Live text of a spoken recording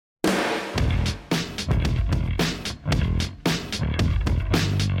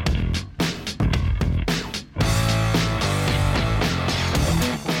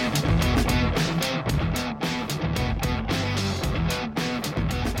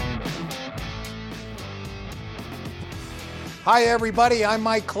Hi, everybody. I'm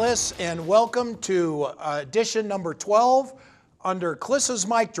Mike Klis, and welcome to edition number 12 under Klis's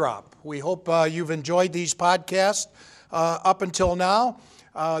Mic Drop. We hope you've enjoyed these podcasts up until now.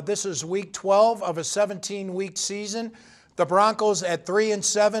 This is week 12 of a 17-week season. The Broncos at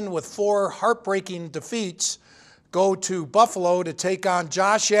 3-7 with 4 heartbreaking defeats go to Buffalo to take on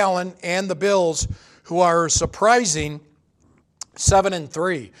Josh Allen and the Bills, who are surprising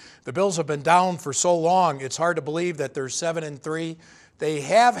 7-3. The Bills have been down for so long, it's hard to believe that they're 7-3. They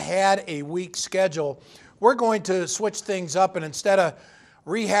have had a weak schedule. We're going to switch things up, and instead of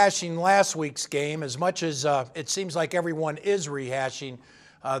rehashing last week's game, as much as it seems like everyone is rehashing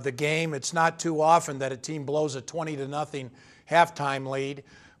the game, it's not too often that a team blows a 20-0 halftime lead.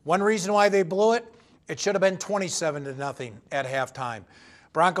 One reason why they blew it, it should have been 27-0 at halftime.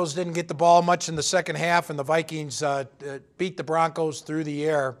 Broncos didn't get the ball much in the second half, and the Vikings beat the Broncos through the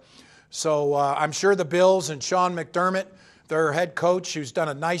air. So I'm sure the Bills and Sean McDermott, their head coach, who's done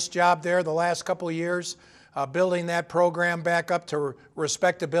a nice job there the last couple of years, building that program back up to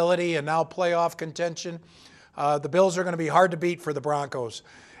respectability and now playoff contention. The Bills are going to be hard to beat for the Broncos.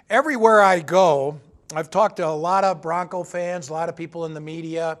 Everywhere I go, I've talked to a lot of Bronco fans, a lot of people in the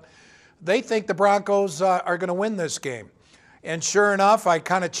media. They think the Broncos are going to win this game. And sure enough, I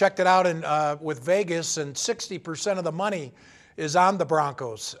kind of checked it out with Vegas, and 60% of the money is on the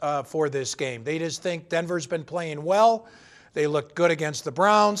Broncos for this game. They just think Denver's been playing well. They looked good against the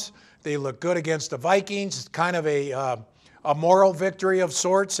Browns. They look good against the Vikings. It's kind of a moral victory of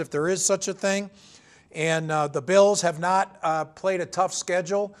sorts, if there is such a thing. And the Bills have not played a tough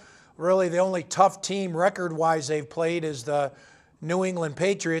schedule. Really, the only tough team record-wise they've played is the New England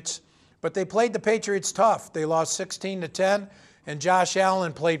Patriots. But they played the Patriots tough. They lost 16-10, and Josh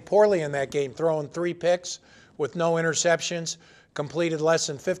Allen played poorly in that game, throwing 3 picks with no interceptions, completed less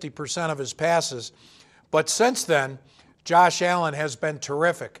than 50% of his passes. But since then, Josh Allen has been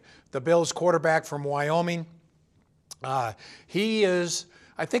terrific. The Bills quarterback from Wyoming, he is,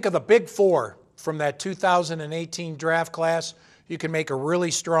 I think of the big 4 from that 2018 draft class, you can make a really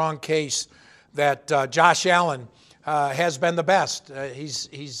strong case that Josh Allen has been the best.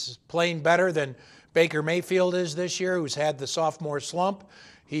 He's playing better than Baker Mayfield is this year, who's had the sophomore slump.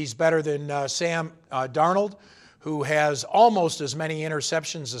 He's better than Sam Darnold, who has almost as many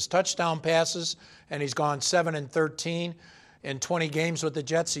interceptions as touchdown passes, and he's gone 7-13 in 20 games with the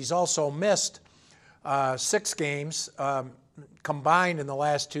Jets. He's also missed 6 games combined in the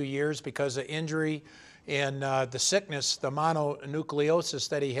last 2 years because of injury and the sickness, the mononucleosis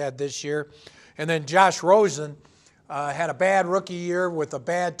that he had this year. And then Josh Rosen had a bad rookie year with a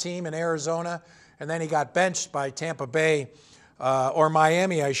bad team in Arizona, and then he got benched by Tampa Bay, or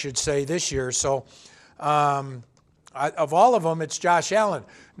Miami, I should say, this year. So of all of them, it's Josh Allen.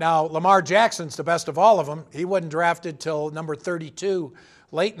 Now, Lamar Jackson's the best of all of them. He wasn't drafted till number 32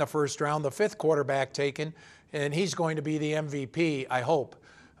 late in the first round, the 5th quarterback taken, and he's going to be the MVP, I hope.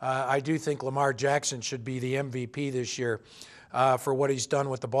 I do think Lamar Jackson should be the MVP this year for what he's done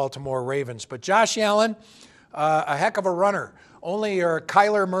with the Baltimore Ravens. But Josh Allen, a heck of a runner. Only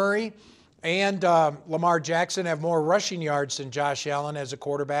Kyler Murray and Lamar Jackson have more rushing yards than Josh Allen as a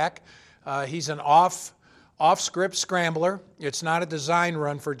quarterback. He's an off-script scrambler. It's not a design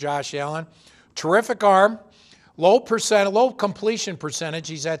run for Josh Allen. Terrific arm, low completion percentage.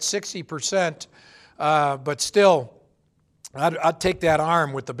 He's at 60%, but still, I'd take that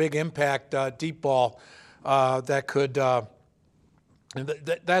arm with the big impact deep ball that could.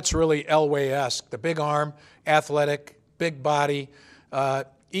 That's really Elway-esque. The big arm, athletic, big body. Elway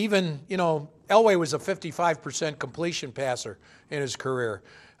was a 55% completion passer in his career.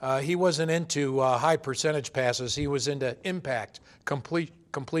 He wasn't into high percentage passes. He was into impact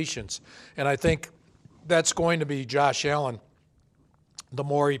completions. And I think that's going to be Josh Allen the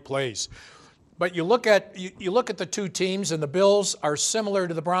more he plays. But you look at the two teams, and the Bills are similar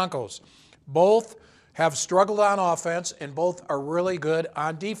to the Broncos. Both have struggled on offense, and both are really good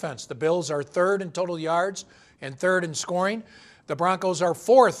on defense. The Bills are 3rd in total yards and 3rd in scoring. The Broncos are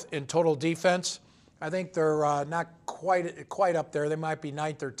 4th in total defense. I think they're not quite up there. They might be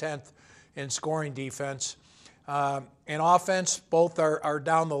 9th or 10th in scoring defense. In offense, both are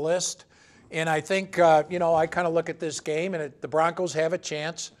down the list. And I think, I kind of look at this game, and the Broncos have a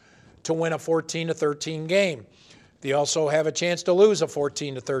chance to win a 14-13 game. They also have a chance to lose a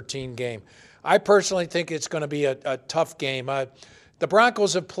 14-13 game. I personally think it's going to be a tough game. The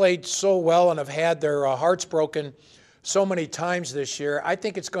Broncos have played so well and have had their hearts broken so many times this year. I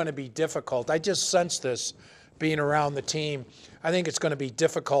think it's going to be difficult. I just sense this being around the team. I think it's going to be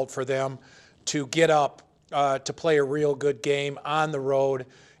difficult for them to get up to play a real good game on the road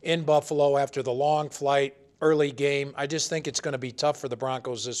in Buffalo after the long flight early game. I just think it's going to be tough for the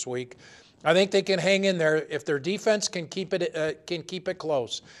Broncos this week. I think they can hang in there if their defense can keep it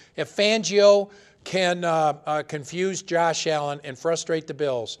close. If Fangio can confuse Josh Allen and frustrate the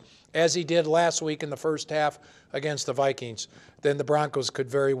Bills, as he did last week in the first half against the Vikings, then the Broncos could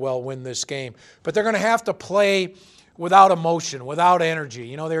very well win this game. But they're going to have to play without emotion, without energy.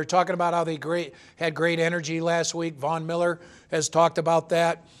 You know, they were talking about how they had great energy last week. Von Miller has talked about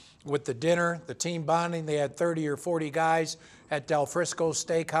that with the dinner, the team bonding. They had 30 or 40 guys at Del Frisco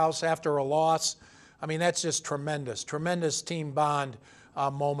Steakhouse after a loss. I mean, that's just tremendous team bond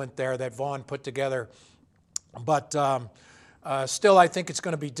moment there that Vaughn put together. But still, I think it's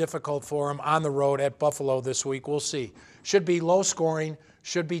going to be difficult for them on the road at Buffalo this week. We'll see. Should be low scoring,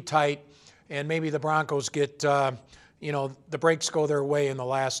 should be tight, and maybe the Broncos get, the breaks go their way in the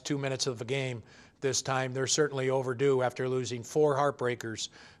last 2 minutes of the game this time. They're certainly overdue after losing 4 heartbreakers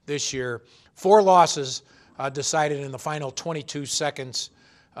this year. 4 losses decided in the final 22 seconds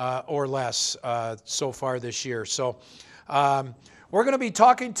or less so far this year. So we're going to be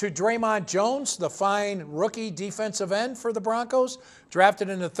talking to Dre'Mont Jones, the fine rookie defensive end for the Broncos, drafted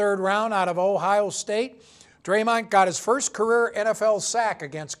in the 3rd round out of Ohio State. Dre'Mont got his first career NFL sack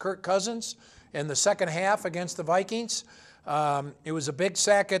against Kirk Cousins in the second half against the Vikings. It was a big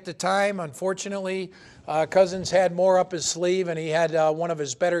sack at the time. Unfortunately, Cousins had more up his sleeve, and he had one of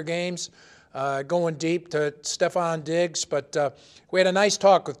his better games going deep to Stephon Diggs. But we had a nice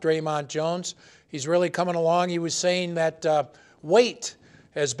talk with Dre'Mont Jones. He's really coming along. He was saying that weight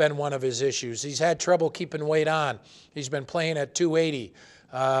has been one of his issues. He's had trouble keeping weight on. He's been playing at 280,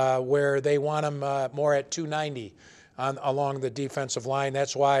 where they want him more at 290 along the defensive line.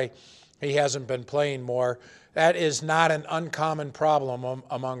 That's why he hasn't been playing more. That is not an uncommon problem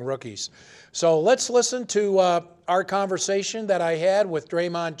among rookies. So let's listen to our conversation that I had with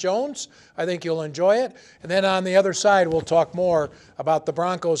Dre'Mont Jones. I think you'll enjoy it. And then on the other side, we'll talk more about the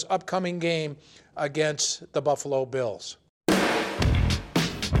Broncos' upcoming game against the Buffalo Bills.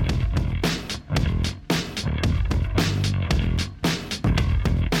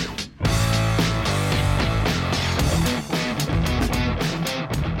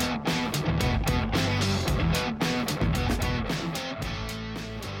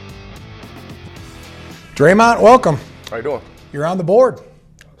 Dre'Mont, welcome. How you doing? You're on the board.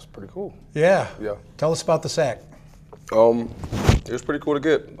 That's pretty cool. Yeah. Yeah. Tell us about the sack. It was pretty cool to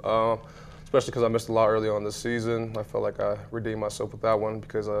get, especially because I missed a lot early on this season. I felt like I redeemed myself with that one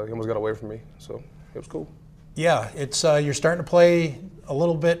because he almost got away from me. So it was cool. Yeah, it's you're starting to play a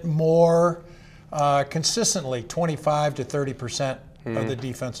little bit more consistently, 25 to 30% of the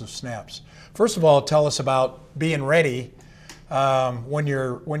defensive snaps. First of all, tell us about being ready when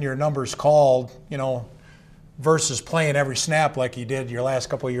your number's called, versus playing every snap like you did your last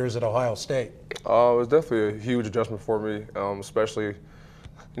couple of years at Ohio State. It was definitely a huge adjustment for me, especially,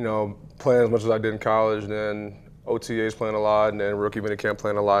 playing as much as I did in college, and then OTAs playing a lot, and then rookie minicamp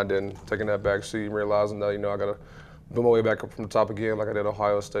playing a lot, and then taking that back seat and realizing that, I got to build my way back up from the top again like I did at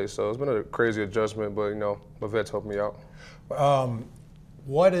Ohio State. So it's been a crazy adjustment, but, my vets helped me out.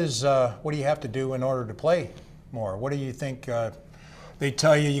 What do you have to do in order to play more? What do you think they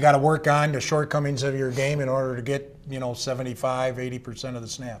tell you got to work on the shortcomings of your game in order to get, 75, 80% of the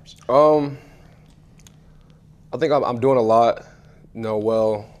snaps? I think I'm doing a lot,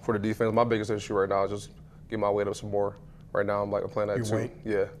 well for the defense. My biggest issue right now is just get my weight up some more. Right now I'm playing at your weight?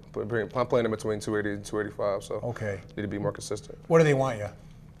 Yeah, I'm playing in between 280 and 285, so okay. Need to be more consistent. What do they want you?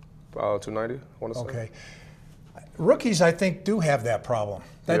 290, I want to say. Okay. Rookies, I think, do have that problem.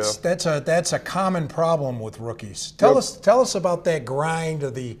 That's a common problem with rookies. Tell us about that grind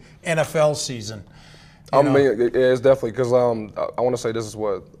of the NFL season. It's definitely because I want to say this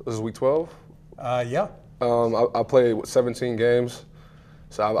is week 12. Yeah. I played 17 games.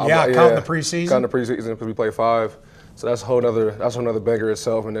 So count the preseason. Count the preseason because we play 5. So that's a whole nother banger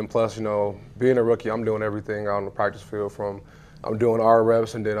itself. And then plus, being a rookie, I'm doing everything on the practice field. I'm doing our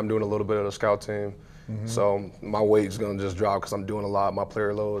reps, and then I'm doing a little bit of the scout team. Mm-hmm. So my weight's going to just drop because I'm doing a lot. My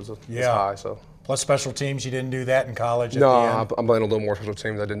player load is high. So plus special teams, you didn't do that in college. No, I'm playing a little more special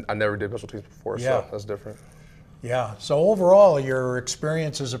teams. I never did special teams before, so that's different. Yeah. So overall, your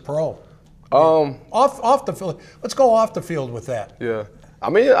experience as a pro. Off the field. Let's go off the field with that. Yeah.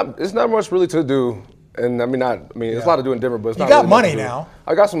 It's not much really to do, and it's a lot to do in Denver, but it's not. You got really money now.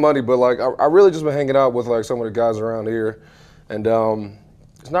 I got some money, but I really just been hanging out with some of the guys around here, and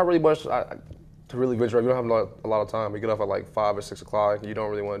it's not really much to really venture out. You don't have a lot of time. You get off at 5 or 6 o'clock. You don't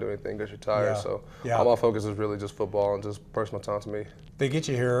really want to do anything because you're tired. So all my focus is really just football and just personal time to me. They get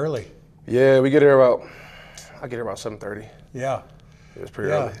you here early. Yeah, I get here about 7:30. Yeah. It's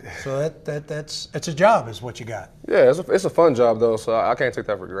pretty Yeah. early. So it's a job, is what you got. Yeah, it's a fun job though, so I can't take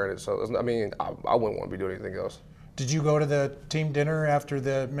that for granted. So I mean, I wouldn't want to be doing anything else. Did you go to the team dinner after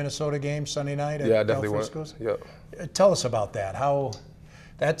the Minnesota game Sunday night at Yeah, I definitely Del went. Frisco's? Yep. Tell us about that.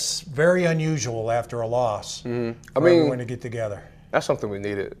 That's very unusual after a loss for everyone to get together. That's something we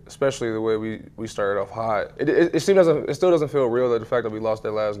needed, especially the way we started off hot. It still doesn't feel real, that the fact that we lost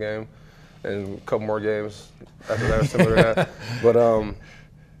that last game and a couple more games after that similar to that. But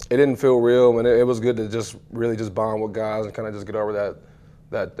it didn't feel real, and it was good to just really just bond with guys and kind of just get over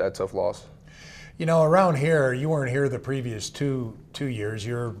that tough loss. You know, around here, you weren't here the previous two years.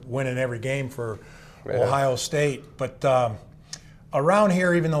 You're winning every game for Ohio State. But around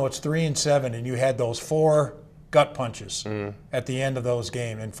here, even though it's 3-7, and you had those 4 gut punches at the end of those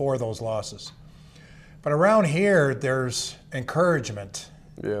games and 4 of those losses. But around here, there's encouragement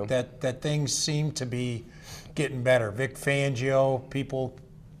that things seem to be getting better. Vic Fangio, people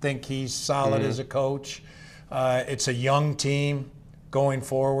think he's solid as a coach. It's a young team going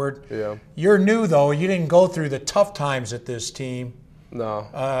forward. Yeah. You're new, though. You didn't go through the tough times that this team No.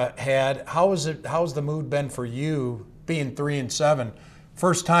 had. How's the mood been for you being 3-7?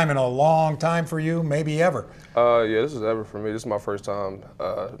 First time in a long time for you, maybe ever. Yeah, this is ever for me. This is my first time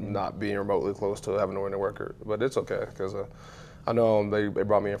not being remotely close to having a winning record. But it's okay, because I know they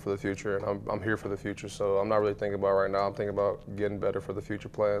brought me in for the future, and I'm here for the future. So I'm not really thinking about it right now. I'm thinking about getting better for the future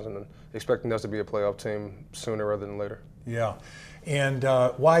plans and expecting us to be a playoff team sooner rather than later. Yeah. And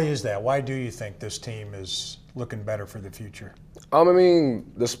why is that? Why do you think this team is looking better for the future? I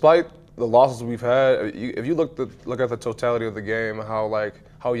mean, despite the losses we've had, if you look at the totality of the game,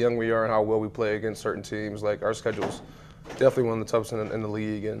 how young we are and how well we play against certain teams, like our schedule's definitely one of the toughest in the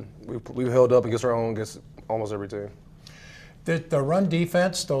league, and we've held up against our own against almost every team. The run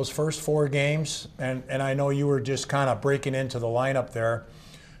defense, those first 4 games, and I know you were just kind of breaking into the lineup there,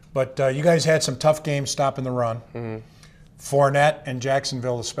 but you guys had some tough games stopping the run. Mm-hmm. Fournette and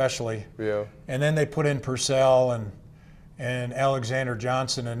Jacksonville especially. Yeah. And then they put in Purcell and Alexander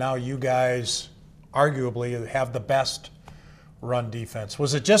Johnson, and now you guys arguably have the best run defense.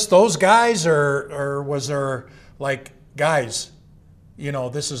 Was it just those guys, or was there, like, guys, you know,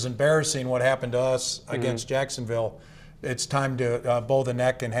 this is embarrassing what happened to us against Jacksonville. It's time to bow the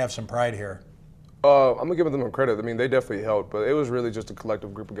neck and have some pride here. I'm going to give them credit. I mean, they definitely helped, but it was really just a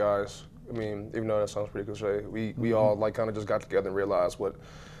collective group of guys. I mean, even though that sounds pretty cliche, we all kind of just got together and realized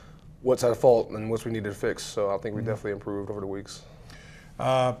what's at fault and what we needed to fix. So I think we definitely improved over the weeks.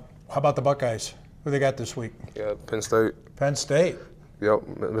 How about the Buckeyes? Who they got this week? Yeah, Penn State. Penn State. Yep,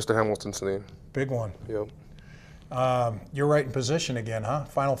 Mr. Hamilton's team. Big one. Yep. You're right in position again, huh?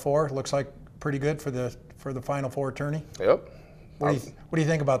 Final 4 looks like pretty good for the Final 4 tourney. Yep. What do you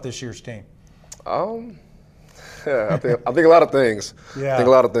think about this year's team? Yeah, I think a lot of things. Yeah. I think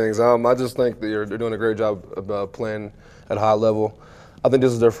a lot of things. I just think that they're doing a great job of playing at a high level. I think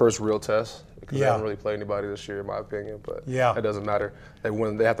this is their first real test because they haven't really played anybody this year, in my opinion. But it doesn't matter. They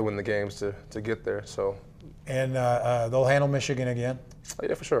have to win the games to get there. So. And they'll handle Michigan again.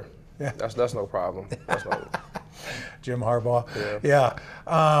 Yeah, for sure. Yeah. That's no problem. Jim Harbaugh. Yeah.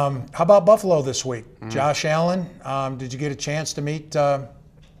 How about Buffalo this week? Josh Allen. Did you get a chance to meet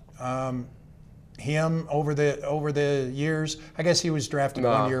him over the years? I guess he was drafted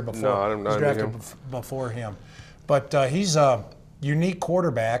 1 year before. No, I didn't know him. Before him. But he's a unique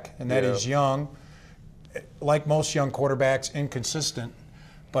quarterback, and that he's young. Like most young quarterbacks, inconsistent,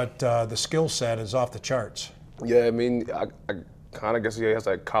 but the skill set is off the charts. Yeah, I mean, I kind of guess he has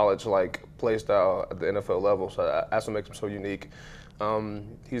that college-like play style at the NFL level, so that's what makes him so unique.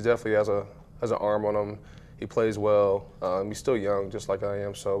 He definitely has an arm on him. He plays well. He's still young, just like I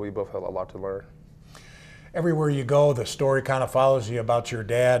am, so we both have a lot to learn. Everywhere you go, the story kind of follows you about your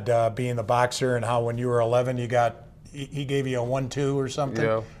dad being the boxer and how when you were 11, he gave you a 1-2 or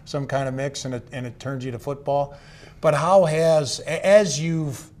something, some kind of mix, and it turned you to football. But how as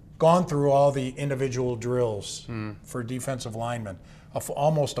you've gone through all the individual drills for defensive linemen,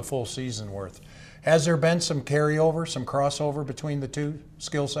 almost a full season worth, has there been some carryover, some crossover between the two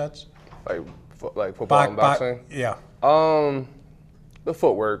skill sets? Like football and boxing? Yeah. The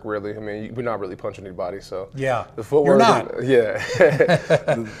footwork, really. I mean, we're not really punching anybody, so. Yeah. The footwork. You're not.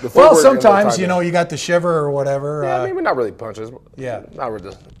 The footwork, well, sometimes, you got the shiver or whatever. Yeah, I mean, we're not really punches. Yeah. Not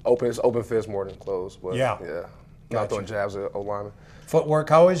really just open fist more than closed. But yeah. Not throwing jabs at O-linemen. Footwork,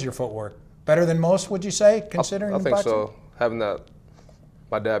 how is your footwork? Better than most, would you say, considering I think boxing? so. Having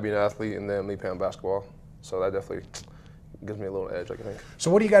my dad being an athlete and then me playing basketball. So that definitely gives me a little edge, I think. So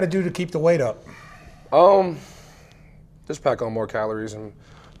what do you got to do to keep the weight up? Just pack on more calories and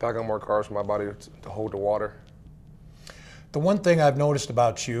pack on more carbs for my body to hold the water. The one thing I've noticed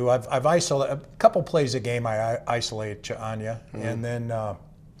about you, I've isolated a couple plays a game. I isolate on you, and then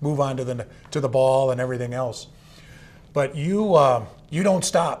move on to the ball and everything else. But you don't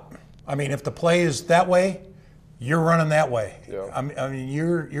stop. I mean, if the play is that way, you're running that way. Yeah. I mean,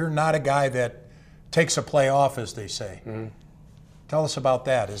 you're not a guy that takes a play off, as they say. Tell us about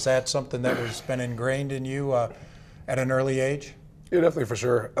that. Is that something that has been ingrained in you at an early age? Yeah, definitely, for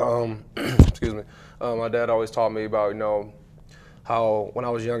sure. Excuse me. My dad always taught me about, how when I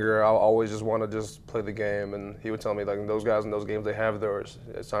was younger, I always just want to just play the game, and he would tell me, like, those guys in those games, they have theirs.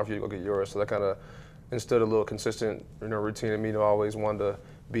 It's time for you to go get yours. So that kind of instilled a little consistent, routine in me to always want to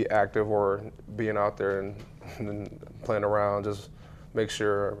be active or being out there and playing around. Just make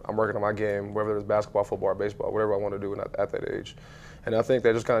sure I'm working on my game, whether it's basketball, football, or baseball, whatever I want to do at that age. And I think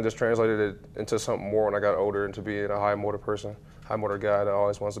that just kind of just translated it into something more when I got older, into being a high motor person, high motor guy that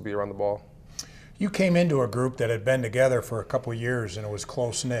always wants to be around the ball. You came into a group that had been together for a couple of years, and it was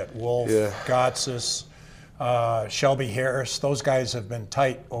close-knit. Wolf, Gotsis, Shelby Harris, those guys have been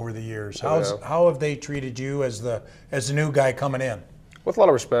tight over the years. How have they treated you as the new guy coming in? With a lot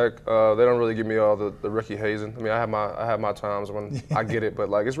of respect. They don't really give me all the Ricky hazing. I mean, I have my times when I get it, but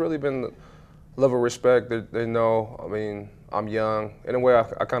like, it's really been a level of respect. They know. I mean, I'm young. In a way,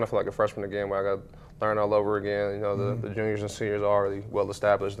 I kind of feel like a freshman again, where I got to learn all over again. The juniors and seniors are already well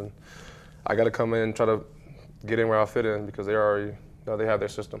established, and I got to come in and try to get in where I fit in, because they already they have their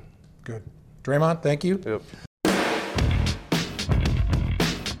system. Good. Draymond, thank you. Yep.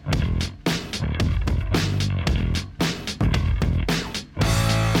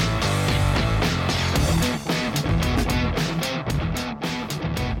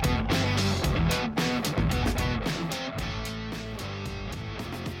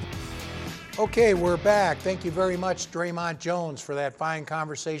 Okay, we're back. Thank you very much, Draymond Jones, for that fine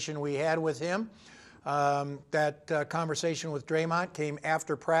conversation we had with him. That conversation with Draymond came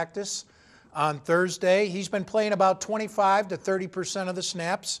after practice on Thursday. He's been playing about 25 to 30% of the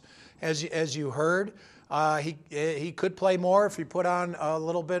snaps, as you heard. He could play more if he put on a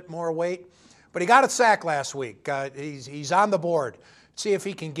little bit more weight, but he got a sack last week. He's on the board. See if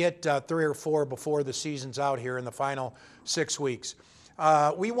he can get 3 or 4 before the season's out here in the final 6 weeks.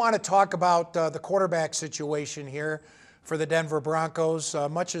 We want to talk about the quarterback situation here for the Denver Broncos.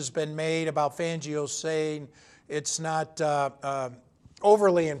 Much has been made about Fangio saying it's not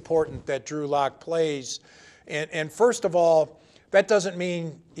overly important that Drew Lock plays. And first of all, that doesn't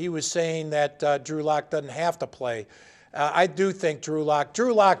mean he was saying that Drew Lock doesn't have to play. I do think Drew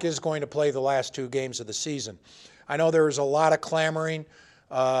Lock is going to play the last 2 games of the season. I know there was a lot of clamoring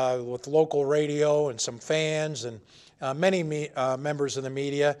with local radio and some fans and many members of the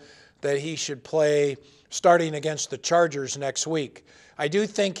media that he should play starting against the Chargers next week. I do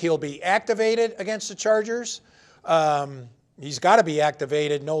think he'll be activated against the Chargers. He's got to be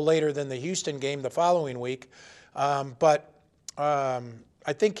activated no later than the Houston game the following week. But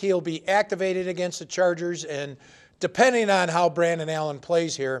I think he'll be activated against the Chargers, and depending on how Brandon Allen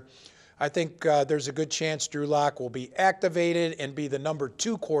plays here, I think there's a good chance Drew Lock will be activated and be the number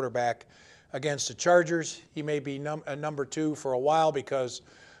 2 quarterback against the Chargers. He may be number 2 for a while, because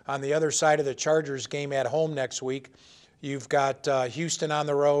on the other side of the Chargers game at home next week, you've got Houston on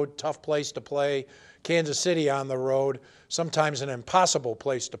the road, tough place to play, Kansas City on the road, sometimes an impossible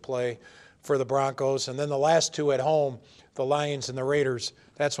place to play for the Broncos, and then the last 2 at home, the Lions and the Raiders.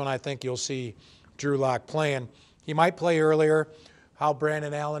 That's when I think you'll see Drew Lock playing. He might play earlier. How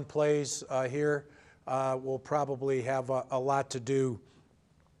Brandon Allen plays here will probably have a lot to do.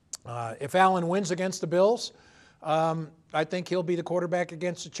 If Allen wins against the Bills, I think he'll be the quarterback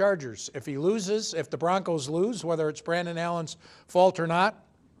against the Chargers. If he loses, if the Broncos lose, whether it's Brandon Allen's fault or not,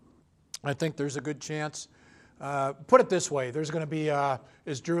 I think there's a good chance. Put it this way, there's going to be,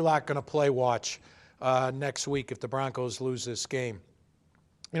 is Drew Lock going to play watch next week if the Broncos lose this game?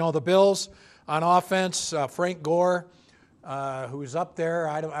 The Bills on offense, Frank Gore, who's up there.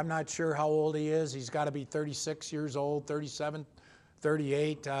 I'm not sure how old he is. He's got to be 36 years old, 37,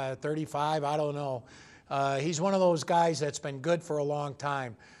 38, 35, I don't know. He's one of those guys that's been good for a long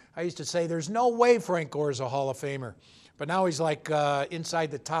time. I used to say there's no way Frank Gore is a Hall of Famer, but now he's like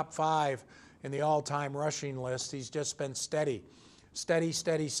inside the top 5 in the all-time rushing list. He's just been steady,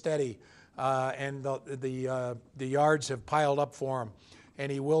 and the yards have piled up for him,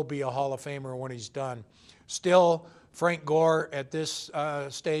 and he will be a Hall of Famer when he's done. Still, Frank Gore at this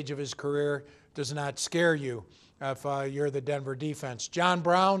stage of his career does not scare you if you're the Denver defense. John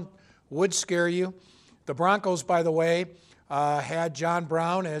Brown would scare you. The Broncos, by the way, had John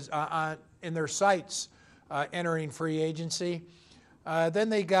Brown as in their sights entering free agency. Then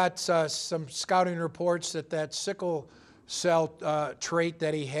they got some scouting reports that sickle cell trait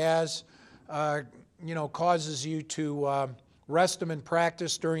that he has, causes you to rest him in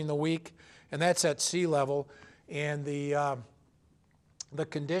practice during the week, and that's at sea level. And the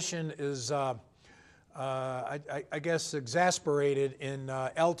condition is, I guess, exasperated in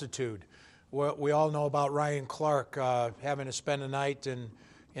altitude. We all know about Ryan Clark having to spend a night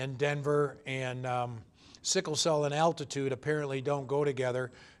in Denver, and sickle cell and altitude apparently don't go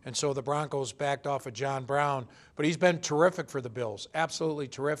together, and so the Broncos backed off of John Brown. But he's been terrific for the Bills, absolutely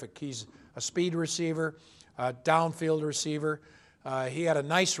terrific. He's a speed receiver, a downfield receiver. He had a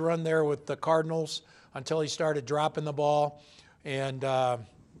nice run there with the Cardinals until he started dropping the ball, and the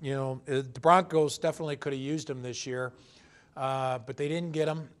Broncos definitely could have used him this year, but they didn't get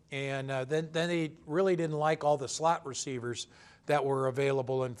him. And then they really didn't like all the slot receivers that were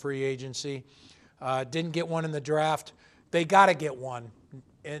available in free agency. Didn't get one in the draft. They got to get one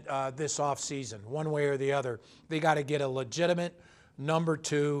this offseason, one way or the other. They got to get a legitimate number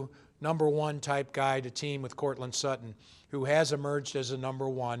 2, number 1 type guy to team with Courtland Sutton, who has emerged as a number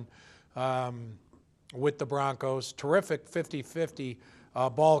 1 with the Broncos. Terrific 50-50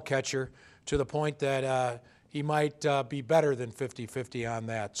 ball catcher, to the point that he might be better than 50-50 on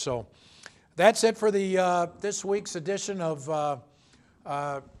that. So that's it for the this week's edition of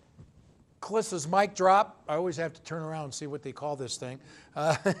Klis's Mic Drop. I always have to turn around and see what they call this thing.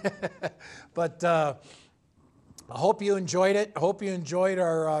 But I hope you enjoyed it. I hope you enjoyed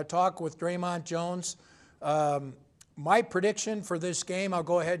our talk with Dre'Mont Jones. My prediction for this game, I'll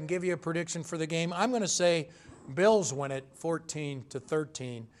go ahead and give you a prediction for the game. I'm going to say Bills win it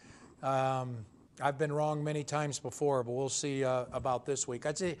 14-13. I've been wrong many times before, but we'll see about this week.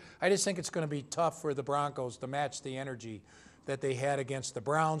 I just think it's going to be tough for the Broncos to match the energy that they had against the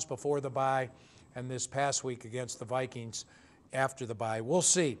Browns before the bye and this past week against the Vikings after the bye. We'll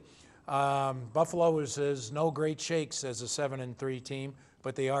see. Buffalo is no great shakes as a 7-3 team,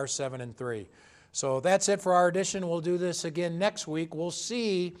 but they are 7-3. So that's it for our edition. We'll do this again next week. We'll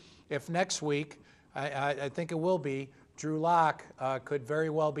see if next week, I think it will be, Drew Lock could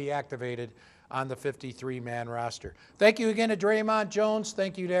very well be activated on the 53-man roster. Thank you again to Dre'Mont Jones.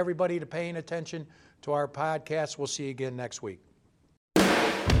 Thank you to everybody for paying attention to our podcast. We'll see you again next week.